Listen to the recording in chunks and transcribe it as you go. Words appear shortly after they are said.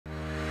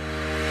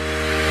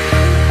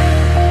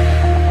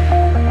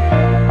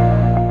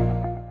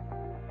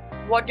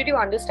what did you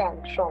understand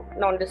from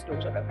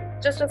non-disclosure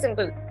agreement? Just a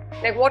simple,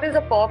 like, what is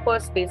the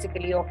purpose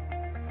basically of,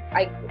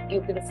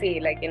 you can say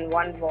like in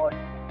one word,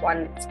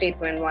 one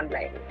statement, one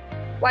line.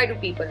 Why do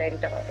people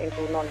enter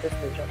into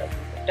non-disclosure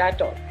agreement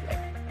at all?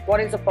 Like, what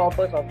is the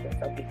purpose of this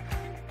agreement?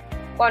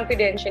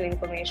 Confidential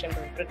information to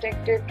be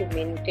protected, to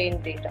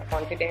maintain data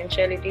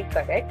confidentiality,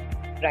 correct,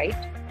 right?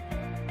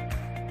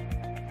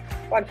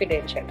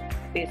 Confidential,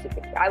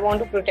 basically. I want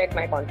to protect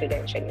my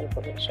confidential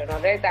information,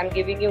 all right? I'm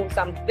giving you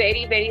some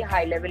very, very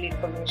high level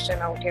information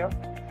out here,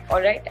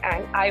 all right?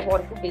 And I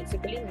want to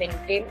basically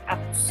maintain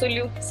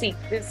absolute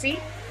secrecy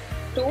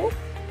to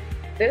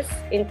this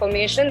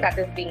information that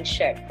is being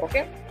shared,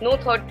 okay? No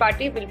third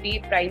party will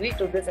be privy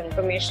to this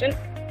information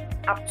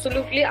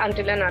absolutely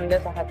until and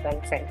unless I have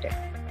consented.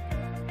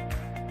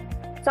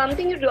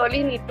 Something you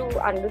really need to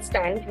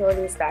understand here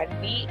is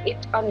that, be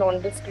it a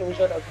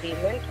non-disclosure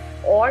agreement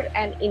or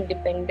an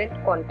independent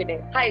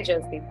confident, hi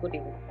Jasdeep, good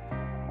evening.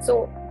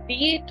 So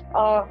be it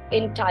an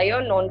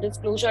entire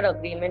non-disclosure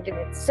agreement in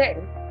itself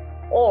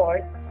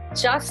or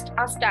just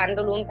a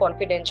standalone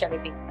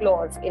confidentiality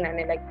clause in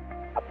an, like,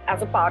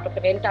 as a part of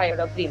an entire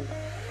agreement,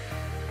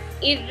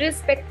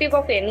 irrespective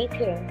of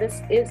anything,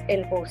 this is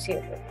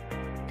enforceable.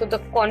 So the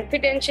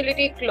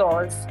confidentiality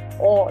clause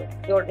or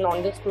your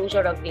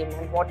non-disclosure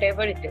agreement,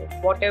 whatever it is,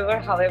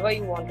 however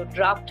you want to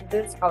draft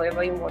this,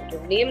 however you want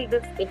to name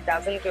this, it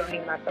doesn't really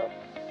matter.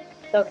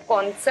 The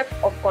concept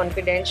of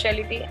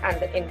confidentiality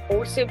and the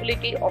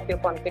enforceability of your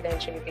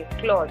confidentiality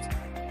clause,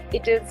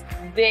 it is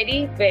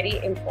very,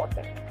 very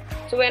important.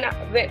 So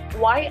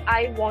why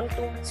I want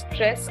to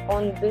stress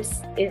on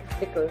this is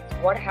because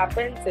what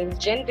happens is,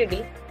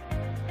 generally,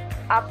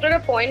 after a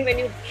point when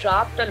you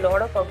draft a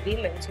lot of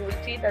agreements, you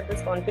will see that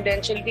this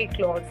confidentiality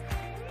clause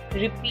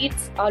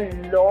repeats a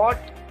lot,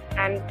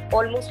 and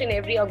almost in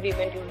every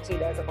agreement you will see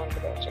there's a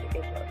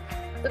confidentiality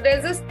clause. So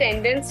there's this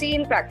tendency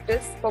in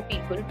practice for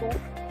people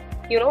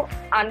to,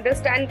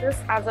 understand this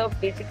as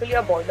basically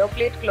a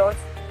boilerplate clause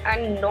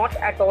and not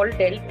at all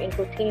delve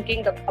into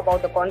thinking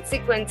about the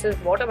consequences.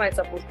 What am I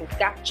supposed to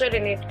capture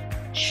in it?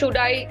 Should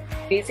I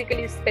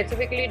basically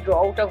specifically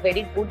draw out a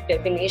very good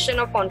definition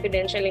of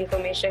confidential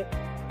information?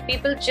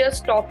 People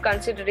just stop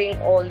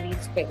considering all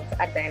these things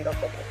at the end of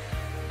the day.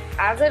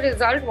 As a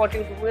result, what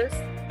you do is,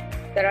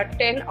 there are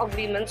 10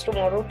 agreements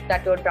tomorrow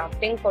that you're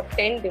drafting for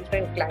 10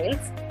 different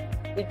clients.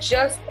 You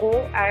just go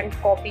and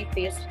copy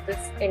paste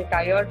this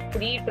entire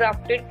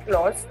pre-drafted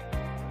clause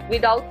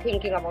without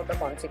thinking about the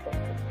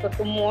consequences. So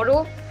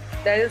tomorrow,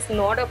 there is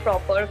not a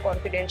proper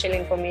confidential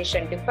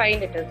information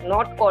defined. It is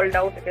not called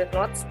out. It is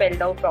not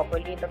spelled out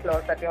properly in the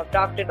clause that you have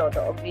drafted or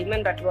the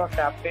agreement that you have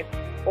drafted.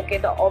 Okay,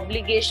 the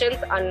obligations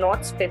are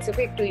not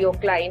specific to your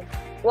client.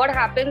 What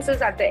happens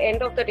is, at the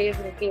end of the day,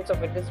 in case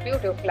of a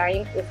dispute, your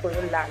client is going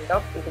to land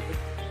up into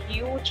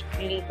huge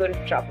legal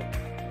trouble.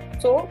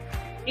 So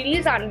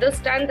please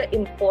understand the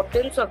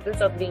importance of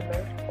this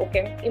agreement,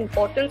 okay,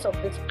 importance of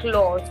this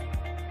clause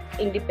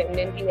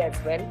independently as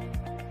well,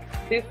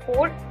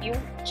 before you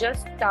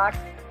just start,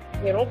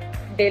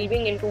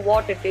 delving into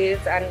what it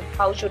is and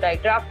how should I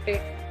draft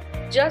it.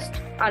 Just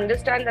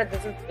understand that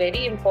this is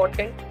very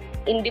important,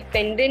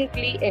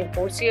 independently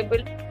enforceable,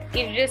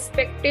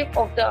 irrespective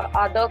of the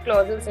other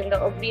clauses in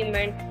the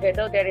agreement,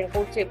 whether they're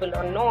enforceable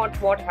or not,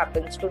 what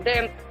happens to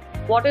them,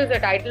 what is the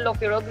title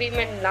of your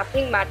agreement,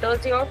 nothing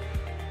matters here.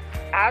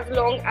 As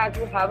long as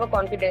you have a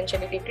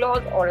confidentiality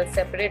clause or a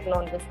separate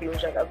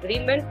non-disclosure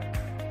agreement,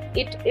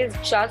 it is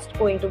just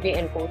going to be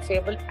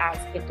enforceable as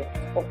it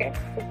is, okay?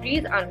 So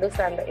please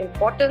understand the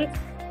importance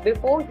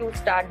before you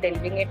start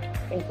delving it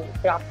into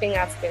drafting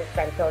aspects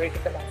and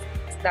theoretical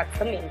aspects. That's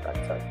the main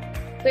concern.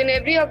 So in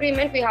every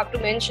agreement, we have to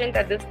mention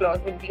that this clause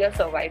will be a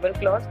survival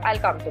clause. I'll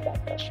come to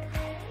that question.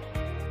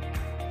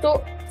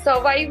 So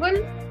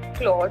survival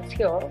clause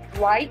here,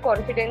 why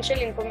confidential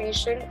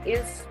information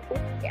is put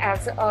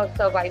as a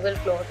survival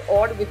clause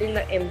or within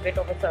the ambit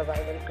of a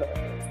survival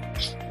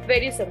clause.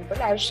 Very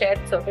simple. I've shared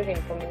certain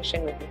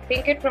information with you.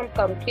 Think it from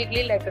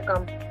completely like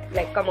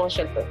a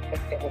commercial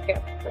perspective,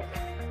 okay?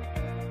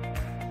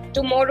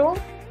 Tomorrow,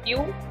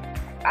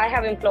 I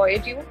have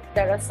employed you.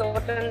 There are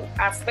certain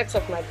aspects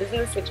of my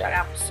business which are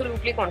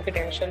absolutely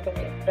confidential to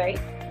me, right?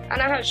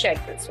 And I have shared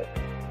this with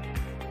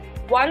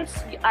you.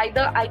 Once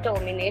either I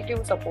terminate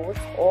you, suppose,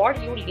 or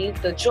you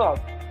leave the job,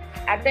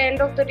 at the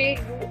end of the day,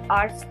 you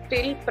are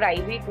still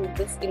privy to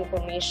this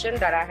information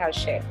that I have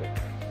shared with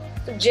you.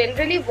 So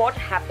generally what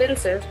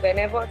happens is,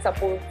 whenever,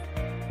 suppose,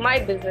 my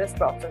business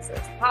processes,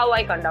 how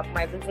I conduct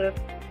my business,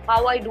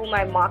 how I do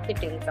my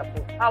marketing,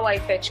 suppose, how I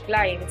fetch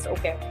clients,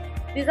 okay?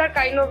 These are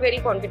kind of very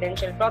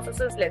confidential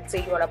processes. Let's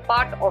say you are a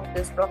part of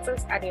this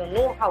process and you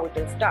know how it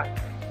is done.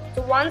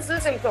 So once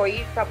this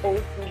employee,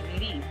 suppose, to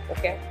leave,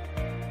 okay,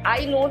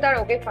 I know that,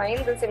 okay,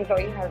 fine, this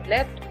employee has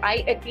left.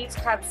 I at least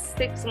have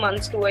 6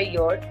 months to a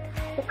year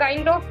to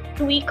kind of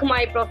tweak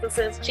my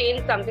processes,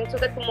 change something, so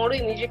that tomorrow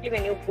immediately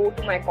when you go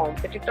to my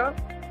competitor,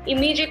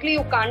 immediately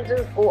you can't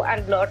just go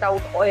and blurt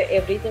out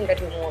everything that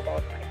you know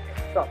about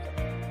my process,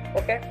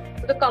 okay?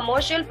 So the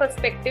commercial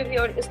perspective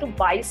here is to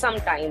buy some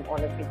time,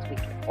 honestly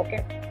speaking,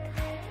 okay?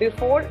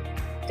 before,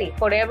 see,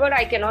 forever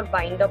I cannot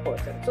bind the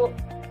person. So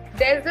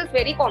there's this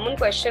very common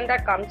question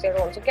that comes here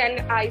also.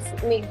 Can I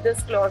make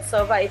this clause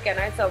survive? Can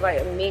I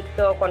make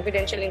the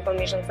confidential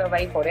information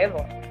survive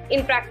forever?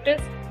 In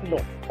practice, no.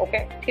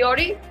 Okay.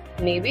 Theory,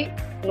 maybe.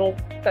 No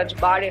such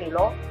bar in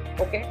law.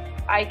 Okay.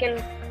 I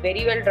can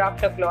very well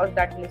draft a clause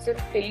that, listen,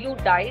 till you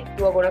die,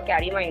 you are going to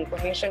carry my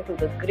information to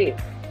the grave.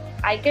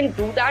 I can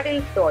do that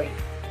in theory.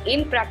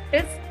 In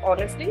practice,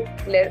 honestly,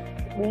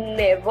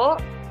 never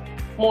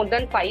more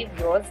than 5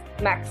 years.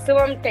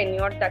 Maximum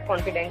tenure that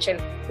confidential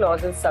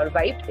clauses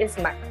survived is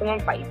maximum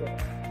 5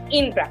 years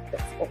in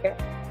practice. Okay.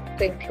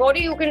 So in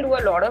theory, you can do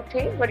a lot of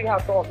things, but you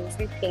have to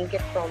obviously think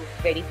it from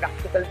very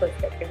practical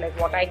perspective, like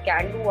what I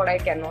can do, what I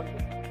cannot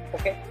do.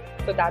 Okay.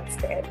 So that's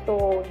there. So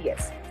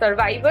yes,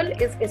 survival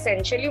is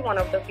essentially one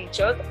of the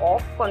features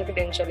of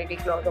confidentiality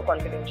clause or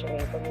confidential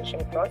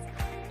information clause.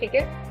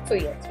 Okay. So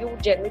yes, you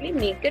generally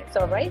make it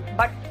survive,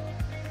 but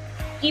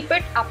keep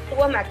it up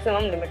to a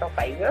maximum limit of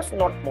 5 years,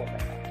 not more than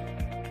that.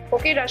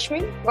 Okay,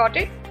 Rashmi, got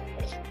it?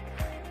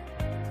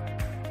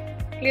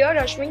 Clear,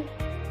 Rashmi?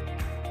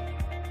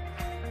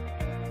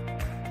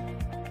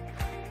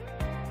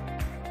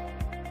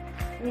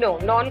 No,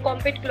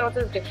 non-compete clause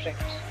is different.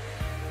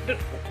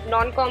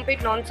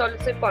 Non-compete,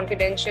 non-solicit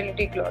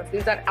confidentiality clause,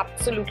 these are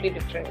absolutely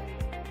different.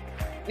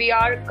 We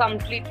are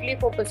completely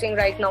focusing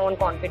right now on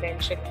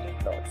confidentiality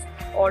clause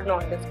or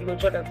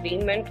non-disclosure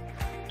agreement,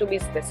 to be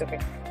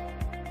specific.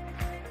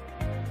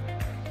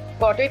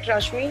 Got it,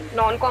 Rashmi?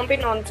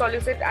 Non-compete,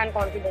 non-solicit and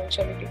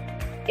confidentiality.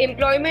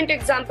 Employment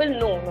example,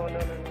 no.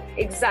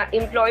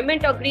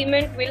 Employment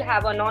agreement will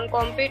have a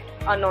non-compete,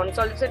 a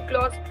non-solicit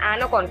clause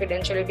and a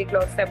confidentiality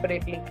clause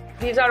separately.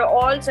 These are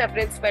all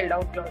separate spelled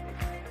out clauses.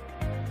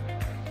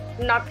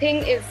 Nothing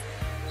is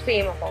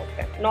same about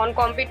them.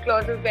 Non-compete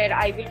clauses where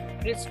I will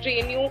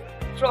restrain you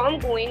from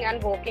going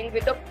and working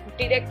with a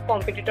direct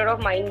competitor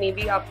of mine,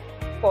 maybe up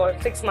for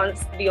 6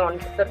 months beyond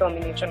the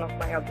termination of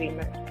my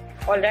agreement.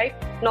 Alright?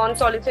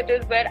 Non-solicit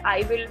is where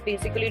I will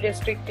basically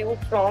restrict you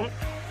from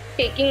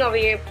taking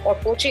away or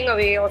poaching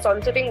away or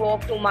soliciting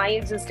work to my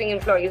existing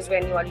employees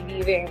when you are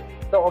leaving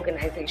the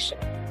organization.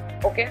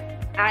 Okay?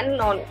 And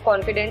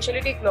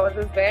non-confidentiality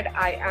clauses where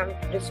I am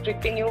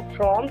restricting you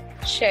from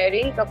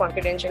sharing the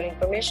confidential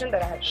information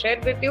that I have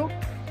shared with you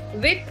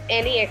with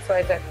any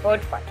XYZ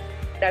third party.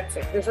 That's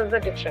it. This is the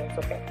difference.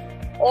 Okay.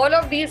 All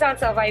of these are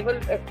survival,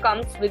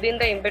 comes within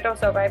the ambit of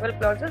survival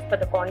clauses,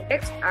 but the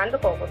context and the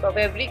purpose of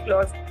every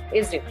clause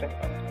is different.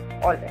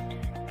 All right.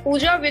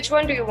 Pooja, which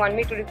one do you want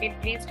me to repeat?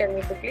 Please tell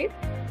me quickly.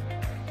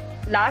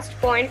 Last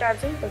point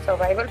as in the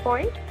survival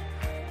point.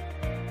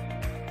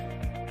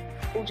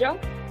 Pooja?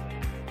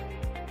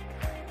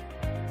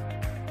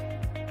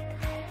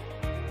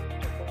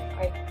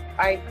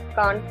 I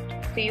can't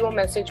see your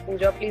message,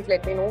 Pooja. Please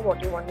let me know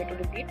what you want me to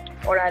repeat,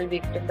 or I'll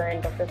wait till the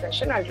end of the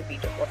session. I'll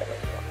repeat it, whatever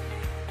you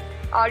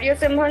want. Arya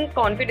Simhan,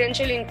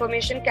 confidential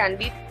information can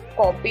be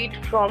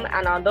copied from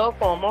another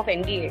form of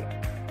NDA.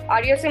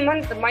 Arya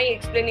Simhan, my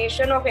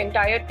explanation of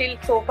entire till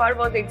so far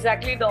was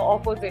exactly the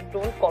opposite.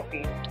 Don't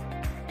copy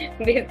it.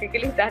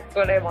 Basically, that's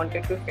what I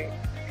wanted to say.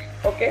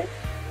 Okay?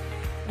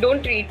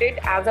 Don't treat it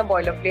as a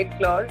boilerplate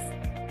clause.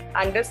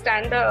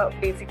 Understand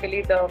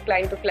basically the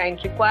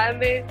client-to-client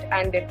requirement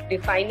and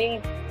defining,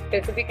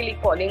 specifically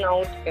calling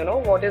out,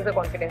 what is the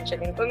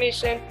confidential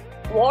information,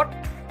 what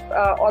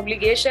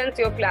obligations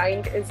your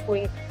client is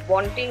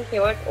wanting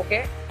here.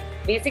 Okay,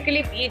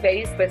 basically be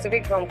very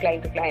specific from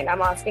client to client.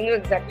 I'm asking you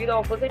exactly the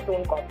opposite.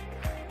 Don't copy.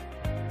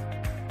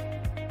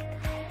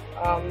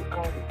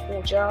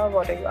 Pooja,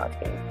 what are you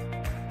asking?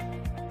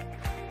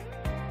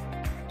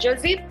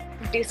 Jazip,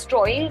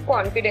 destroying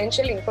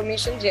confidential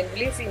information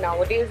generally, see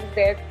nowadays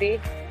that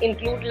they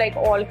include like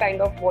all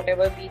kind of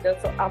whatever be the,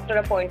 so after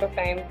a point of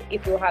time,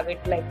 if you have it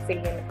like say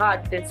in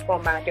hard disk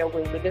format, you're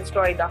going to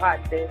destroy the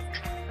hard disk,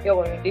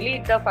 you're going to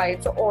delete the file.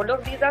 So all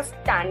of these are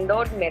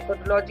standard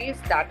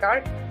methodologies that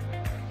are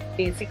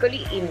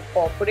basically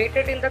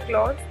incorporated in the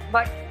clause,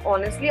 but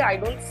honestly I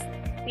don't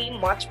see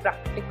much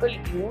practical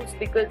use,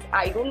 because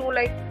I don't know,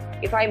 like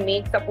if I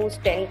make suppose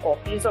 10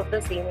 copies of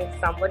the same, is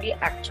somebody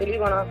actually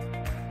gonna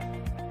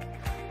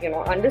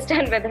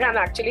understand whether I'm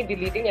actually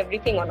deleting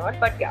everything or not.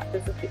 But yeah,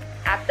 this is it.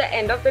 At the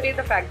end of the day,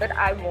 the fact that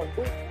I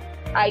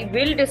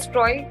will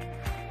destroy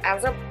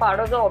as a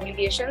part of the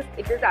obligations,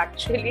 it is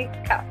actually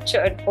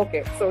captured.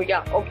 Okay, so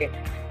yeah, okay.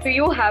 So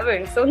you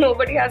haven't, so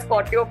nobody has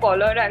caught your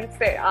collar and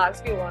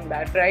asked you on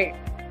that, right?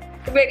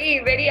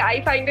 Very,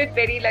 I find it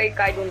very like,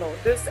 I don't know,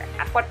 this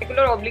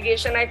particular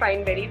obligation I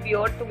find very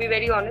weird, to be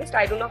very honest.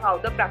 I don't know how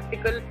the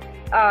practical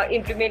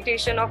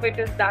implementation of it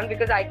is done,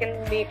 because I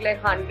can make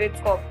like 100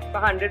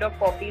 of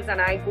copies and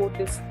I go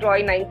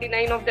destroy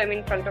 99 of them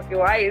in front of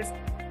your eyes.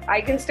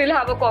 I can still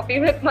have a copy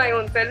with my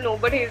own self.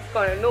 Nobody is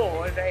gonna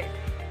know, right?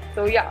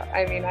 So yeah,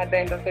 I mean, at the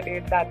end of the day,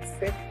 that's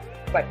it.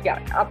 But yeah,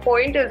 a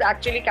point is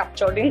actually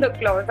captured in the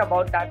clause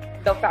about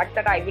that, the fact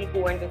that I will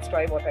go and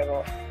destroy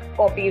whatever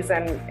copies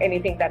and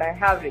anything that I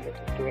have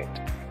related to it.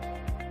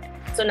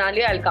 So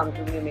Nalia, I'll come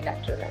to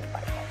unilateral and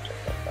bilateral.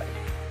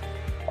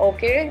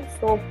 Okay,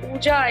 so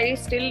Pooja, I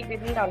still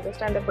didn't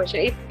understand the question.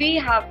 If we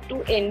have to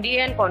NDA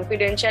and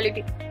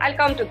confidentiality, I'll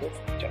come to this.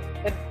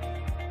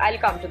 I'll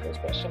come to this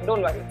question.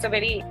 Don't worry. It's a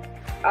very,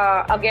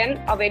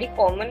 again, a very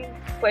common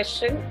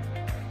question.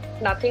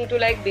 Nothing to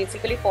like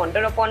basically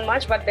ponder upon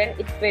much, but then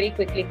it very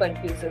quickly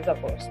confuses a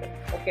person.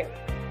 Okay.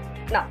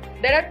 Now,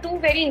 there are two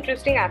very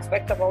interesting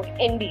aspects about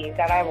NDA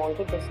that I want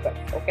to discuss.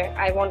 Okay.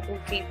 I want to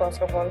see,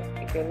 first of all,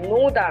 if you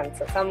know the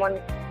answer,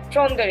 someone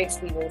from their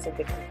experience, if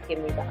they can give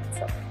me the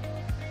answer.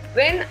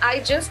 When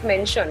I just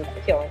mentioned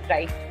here,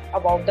 right,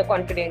 about the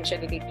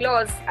confidentiality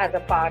clause as a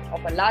part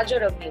of a larger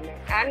agreement,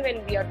 and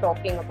when we are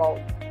talking about,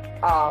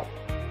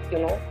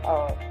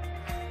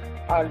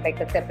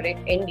 like a separate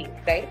NDA,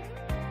 right?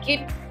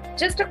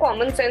 Just a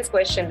common sense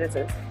question this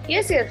is.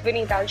 Yes,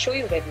 Vineet, I'll show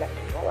you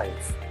redlining. No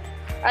worries.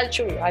 I'll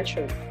show you.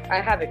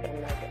 I have it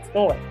on my desk.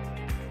 No worries.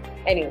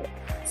 Anyway,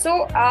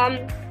 so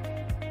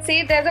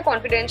say there's a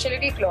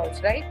confidentiality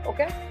clause, right?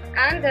 Okay,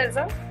 and there's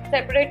a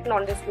separate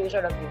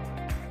non-disclosure agreement.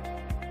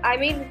 I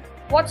mean,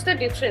 what's the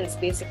difference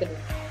basically?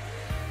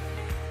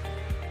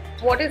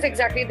 What is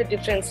exactly the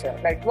difference here?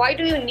 Like, why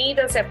do you need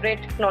a separate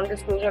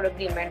non-disclosure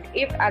agreement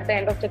if at the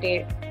end of the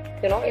day,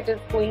 it is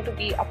going to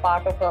be a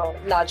part of a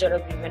larger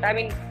agreement? I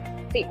mean,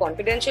 see,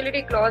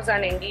 confidentiality clause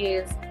and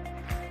NDA is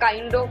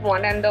kind of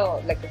one and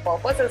the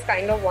purpose is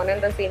kind of one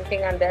and the same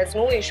thing, and there's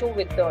no issue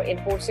with the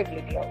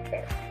enforceability out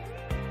there.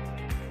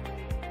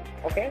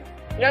 Okay,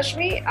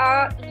 Rashmi,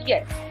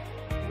 yes,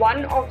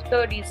 one of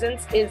the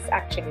reasons is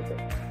actually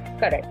this.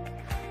 Correct.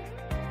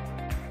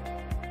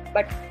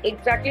 But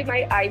exactly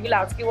I will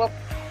ask you a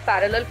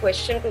parallel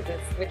question to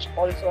this, which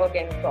also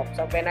again crops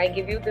up. When I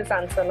give you this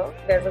answer now,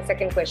 there's a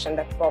second question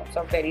that crops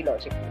up very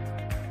logically.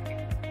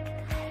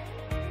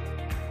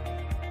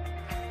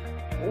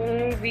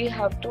 We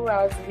have to,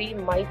 as we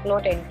might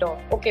not enter.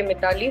 Okay,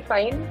 Mitali,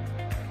 fine.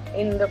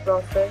 In the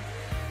process.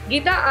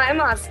 Geeta, I am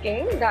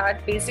asking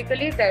that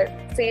basically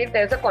say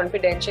there's a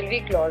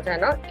confidentiality clause,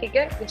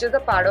 which is a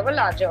part of a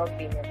larger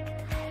agreement.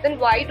 Then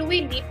why do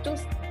we need to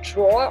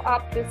draw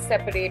up this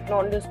separate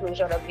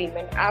non-disclosure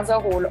agreement as a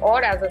whole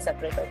or as a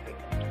separate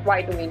agreement?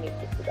 Why do we need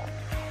to do that?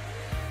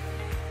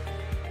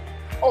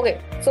 Okay,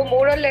 so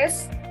more or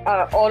less,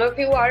 all of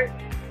you are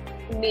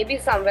maybe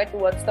somewhere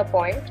towards the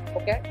point.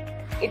 Okay,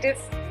 it is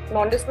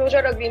non-disclosure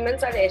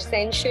agreements are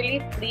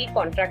essentially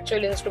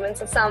pre-contractual instruments.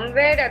 So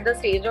somewhere at the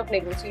stage of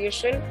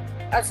negotiation,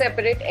 a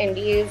separate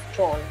NDA is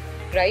drawn,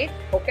 right?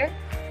 Okay.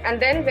 And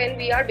then when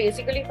we are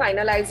basically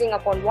finalizing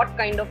upon what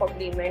kind of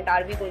agreement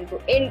are we going to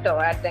enter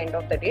at the end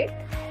of the day,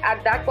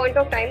 at that point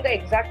of time, the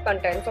exact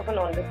contents of a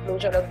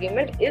non-disclosure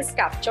agreement is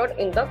captured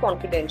in the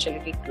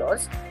confidentiality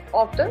clause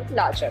of the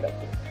larger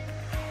agreement.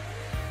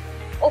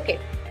 Okay,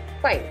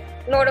 fine.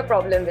 Not a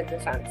problem with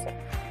this answer.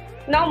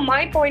 Now,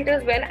 my point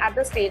is when at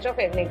the stage of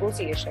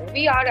negotiation,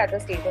 we are at the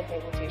stage of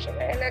negotiation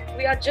and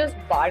we are just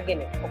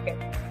bargaining, okay?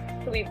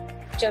 So we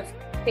just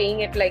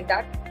saying it like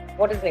that.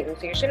 What is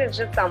negotiation? It's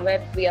just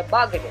somewhere we are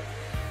bargaining.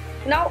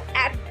 Now,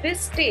 at this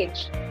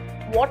stage,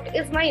 what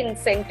is my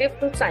incentive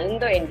to sign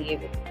the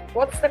NDA with?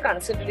 What's the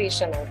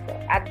consideration out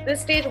there? At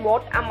this stage,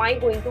 what am I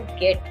going to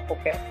get?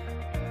 Okay,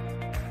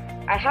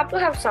 I have to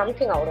have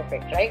something out of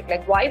it, right?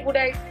 Like, why would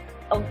I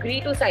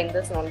agree to sign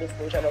this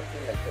non-disclosure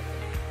agreement with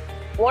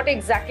you? What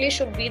exactly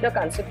should be the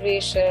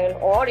consideration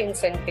or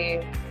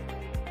incentive?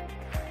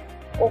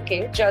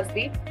 Okay,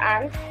 Jasdeep,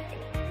 and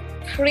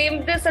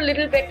frame this a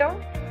little better.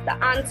 The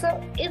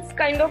answer is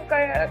kind of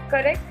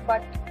correct,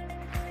 but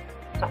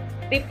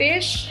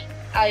Dipesh,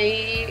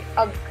 I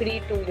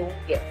agree to you.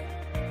 Yes.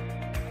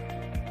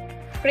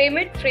 Frame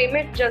it,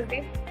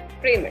 Jasdeep.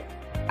 Frame it.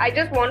 I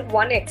just want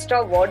one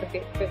extra word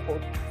before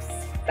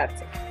this.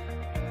 That's it.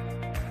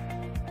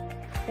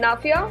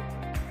 Nafia,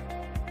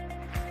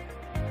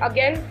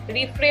 again,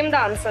 reframe the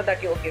answer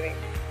that you're giving.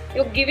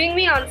 You're giving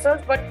me answers,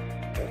 but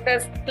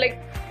there's like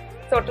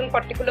certain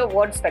particular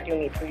words that you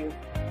need to use.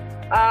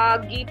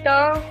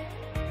 Geeta,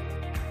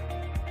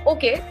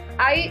 okay,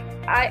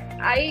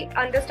 I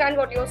understand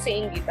what you're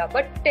saying, Geeta,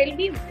 but tell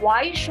me,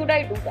 why should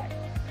I do that?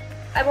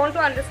 I want to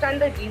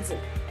understand the reason.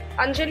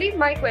 Anjali,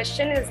 my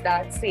question is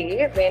that,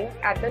 say, when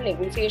at the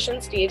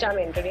negotiation stage I'm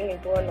entering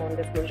into a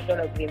non-disclosure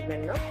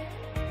agreement, no?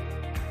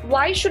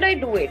 Why should I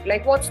do it?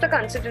 Like, what's the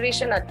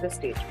consideration at this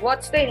stage?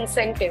 What's the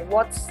incentive?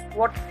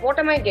 What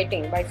am I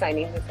getting by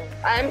signing this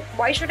one?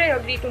 Why should I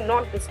agree to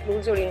not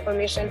disclose your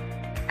information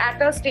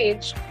at a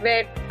stage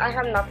where I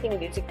have nothing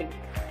basically,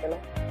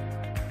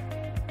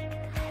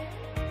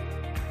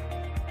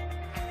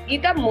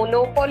 Geeta,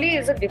 monopoly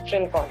is a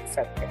different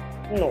concept.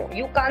 No,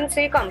 you can't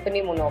say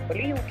company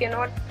monopoly. You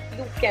cannot,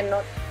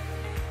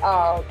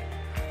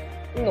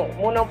 no,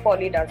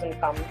 monopoly doesn't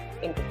come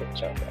into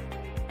picture here.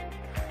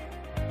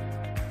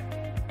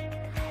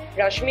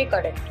 Rashmi,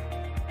 correct.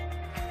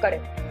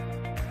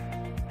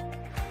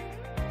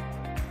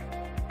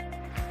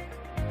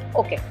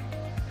 Okay,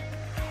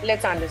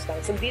 let's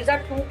understand. So these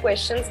are two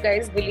questions,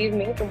 guys. Believe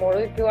me, tomorrow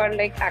if you are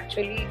like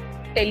actually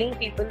telling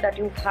people that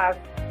you have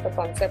the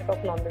concept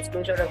of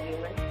non-disclosure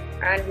agreement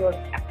and you're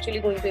actually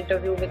going to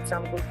interview with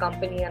some good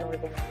company and all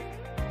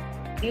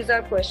that, these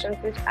are questions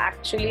which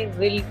actually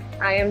will,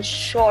 I am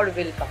sure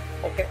will come.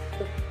 Okay,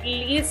 so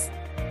please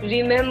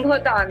remember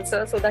the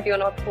answer so that you're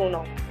not thrown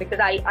off, because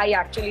I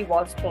actually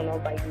was thrown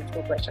off by these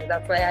two questions.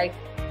 That's why I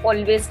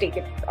always take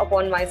it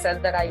upon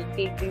myself that I'll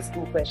take these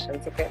two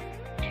questions. Okay,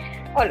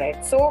 all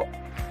right. So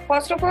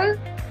first of all,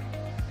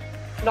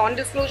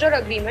 non-disclosure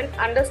agreement,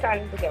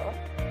 understand here,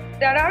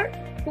 there are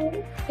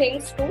two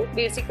things to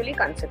basically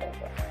consider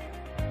here.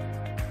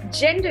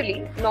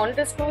 Generally,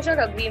 non-disclosure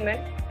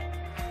agreement,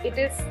 it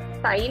is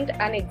signed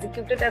and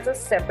executed as a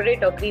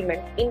separate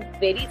agreement in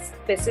very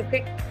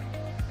specific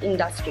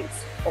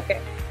industries.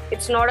 Okay,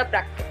 it's not a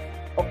practice.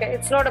 Okay,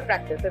 it's not a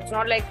practice. It's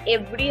not like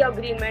every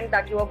agreement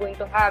that you are going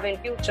to have in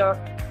future,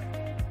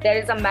 there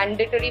is a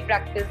mandatory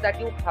practice that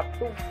you have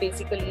to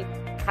basically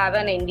have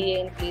an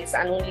NDA in place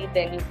and only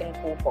then you can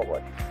go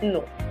forward.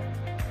 No.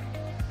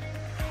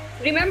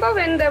 Remember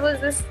when there was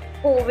this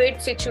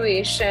COVID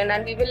situation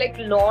and we were like,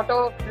 lot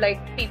of like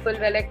people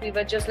were like, we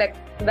were just like,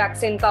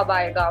 vaccine kab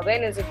aayega?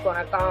 When is it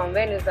gonna come?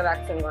 When is the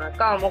vaccine gonna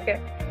come? Okay.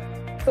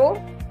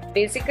 So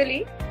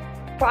basically,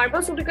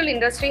 pharmaceutical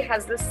industry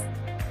has this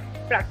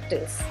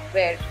practice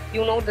where,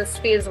 you know, this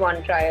phase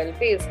 1 trial,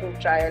 phase 2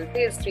 trial,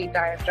 phase 3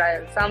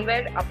 trial,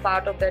 somewhere a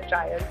part of the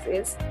trials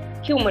is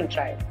human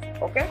trials.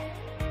 Okay.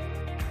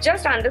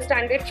 Just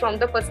understand it from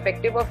the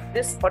perspective of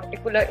this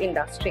particular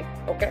industry.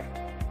 Okay.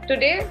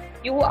 Today,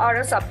 you are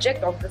a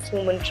subject of this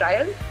human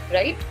trial,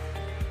 right?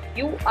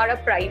 You are a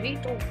privy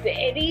to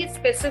very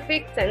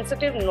specific,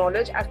 sensitive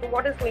knowledge as to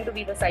what is going to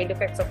be the side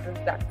effects of this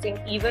vaccine,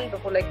 even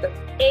before like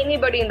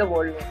anybody in the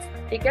world knows.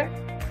 Okay?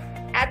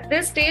 At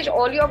this stage,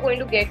 all you are going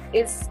to get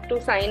is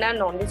to sign a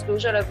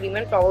non-disclosure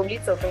agreement, probably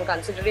certain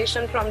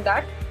consideration from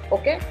that.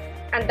 Okay?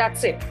 And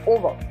that's it.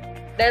 Over.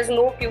 There's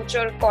no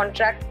future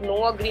contract,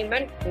 no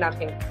agreement,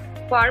 nothing.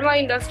 Pharma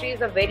industry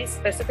is a very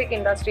specific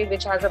industry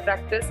which has a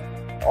practice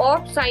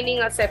of signing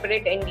a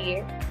separate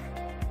NDA.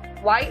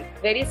 Why?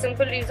 Very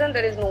simple reason,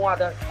 there is no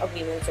other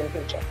agreements in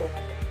future.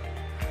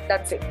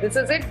 That's it. This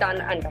is it,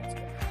 done and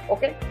dusted.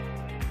 Okay?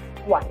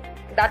 One.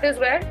 That is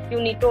where you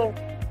need to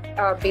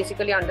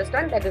basically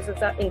understand that this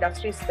is an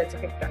industry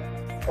specific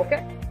practice.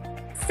 Okay?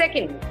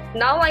 Secondly,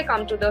 now I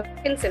come to the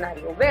second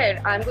scenario where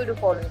I'm going to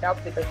follow it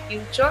up with the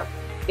future.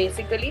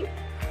 Basically,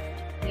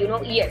 you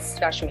know, yes,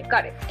 Rashmi,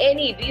 correct.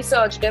 Any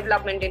research,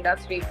 development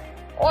industry,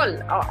 all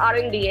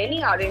R&D,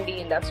 any R&D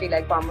industry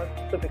like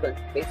pharmaceutical,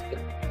 basically.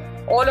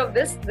 All of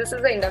this is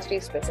an industry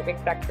specific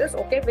practice,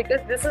 okay? Because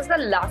this is the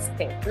last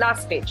thing,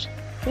 last stage.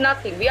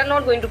 Nothing. We are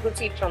not going to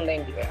proceed from the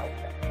NDA out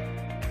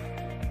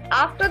there.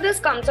 After this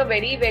comes a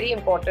very, very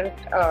important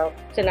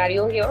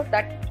scenario here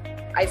that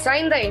I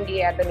sign the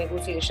NDA at the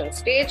negotiation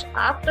stage.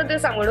 After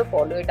this, I'm going to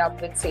follow it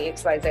up with, say,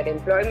 XYZ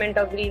employment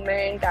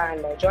agreement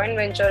and a joint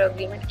venture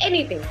agreement,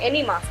 anything,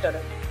 any master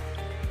agreement.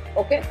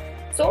 Okay?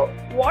 So,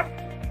 what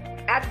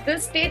at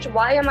this stage,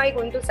 why am I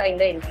going to sign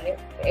the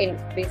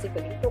NDA?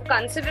 Basically, so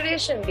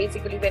consideration,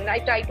 basically, when I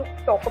try to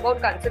talk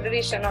about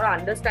consideration or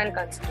understand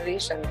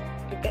consideration,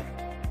 okay,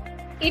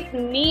 it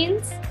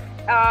means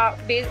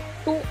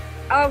to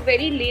a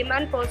very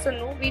layman person,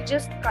 no, we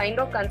just kind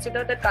of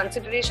consider that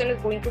consideration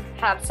is going to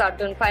have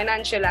certain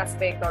financial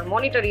aspect or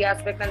monetary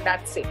aspect and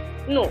that's it.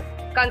 No,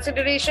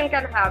 consideration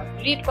can have,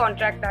 read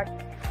Contract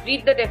Act,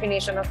 read the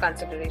definition of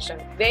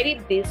consideration.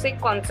 Very basic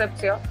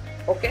concepts here,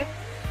 okay.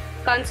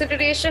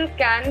 Consideration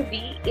can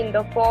be in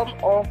the form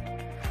of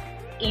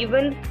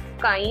even,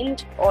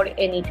 kind or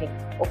anything,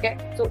 okay.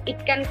 So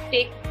it can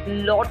take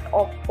lot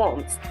of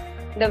forms.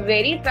 The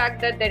very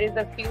fact that there is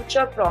a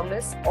future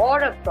promise or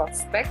a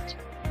prospect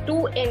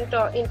to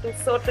enter into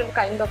certain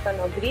kind of an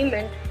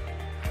agreement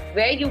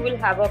where you will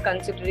have a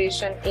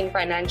consideration in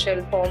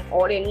financial form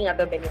or any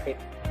other benefit,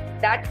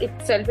 that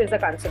itself is a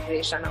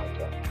consideration out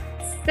here.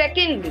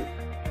 Secondly,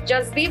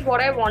 Jasdeep,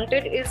 what I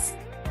wanted is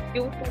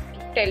you to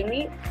tell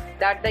me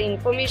that the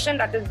information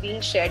that is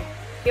being shared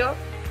here,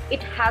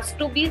 it has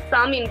to be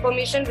some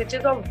information which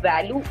is of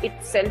value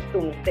itself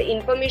to me. The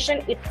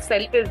information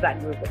itself is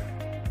valuable.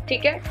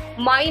 Okay?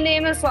 My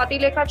name is Swati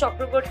Lekha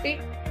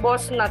Chakraborty.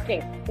 Boss,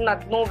 nothing.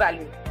 No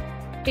value.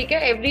 Okay?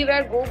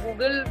 Everywhere go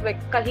Google,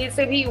 kahin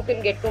se bhi you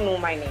can get to know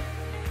my name.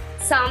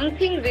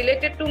 Something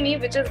related to me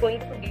which is going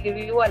to give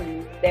you a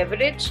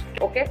leverage.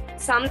 Okay?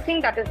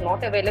 Something that is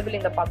not available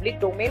in the public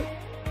domain.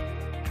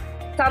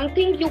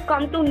 Something you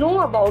come to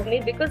know about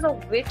me because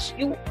of which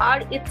you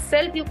are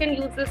itself, you can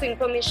use this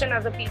information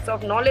as a piece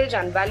of knowledge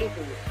and value to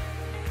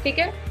you.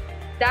 Okay?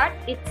 That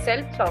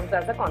itself serves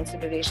as a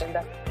consideration.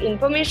 The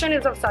information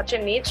is of such a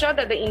nature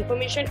that the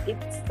information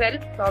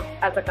itself serves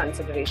as a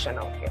consideration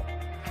out here.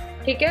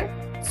 Okay?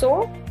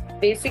 So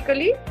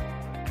basically,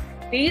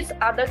 these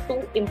are the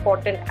two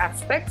important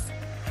aspects.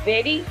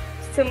 Very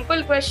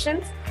simple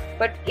questions,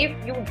 but if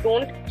you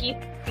don't keep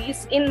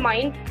these in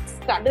mind,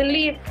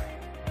 suddenly,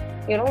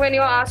 you know, when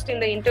you're asked in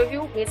the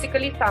interview,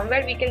 basically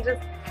somewhere we can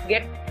just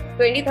get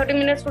 20-30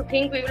 minutes to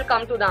think, we will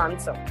come to the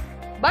answer.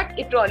 But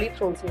it really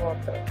throws you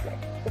off the line.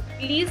 So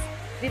please,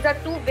 these are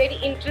two very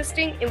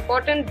interesting,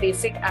 important,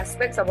 basic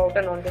aspects about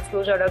a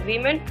non-disclosure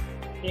agreement.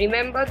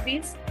 Remember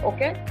these,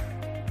 okay?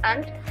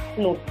 and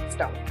note this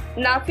down.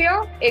 Now for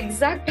your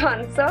exact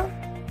answer,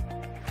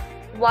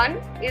 one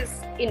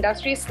is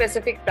industry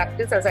specific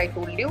practice, as I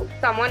told you.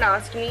 Someone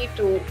asked me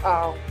to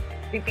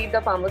repeat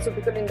the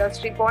pharmaceutical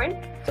industry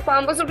point. So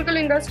pharmaceutical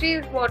industry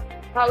is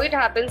how it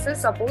happens is,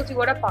 suppose you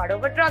are a part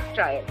of a drug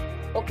trial.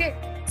 Okay.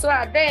 So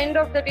at the end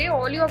of the day,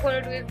 all you are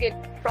going to do is get,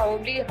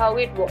 probably how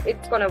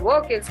it's going to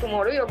work is,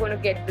 tomorrow you're going to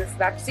get this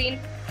vaccine.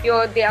 They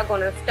are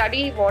going to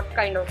study what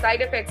kind of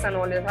side effects and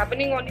all is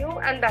happening on you,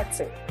 and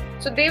that's it.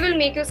 So they will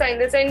make you sign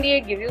this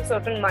NDA, give you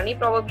certain money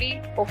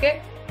probably,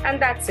 okay?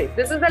 And that's it.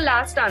 This is the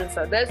last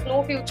answer. There's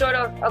no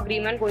future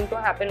agreement going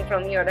to happen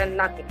from here and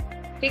nothing.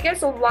 Okay?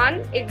 So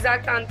one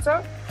exact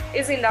answer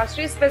is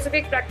industry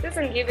specific practice,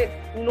 and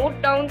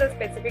note down the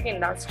specific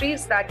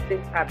industries that they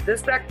have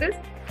this practice.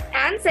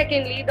 And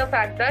secondly, the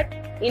fact that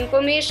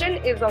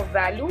information is of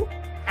value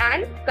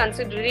and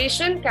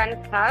consideration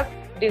can have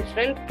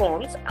different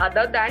forms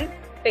other than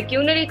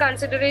pecuniary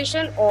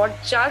consideration or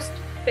just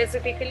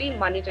specifically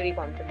monetary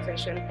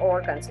compensation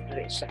or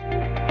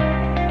consideration.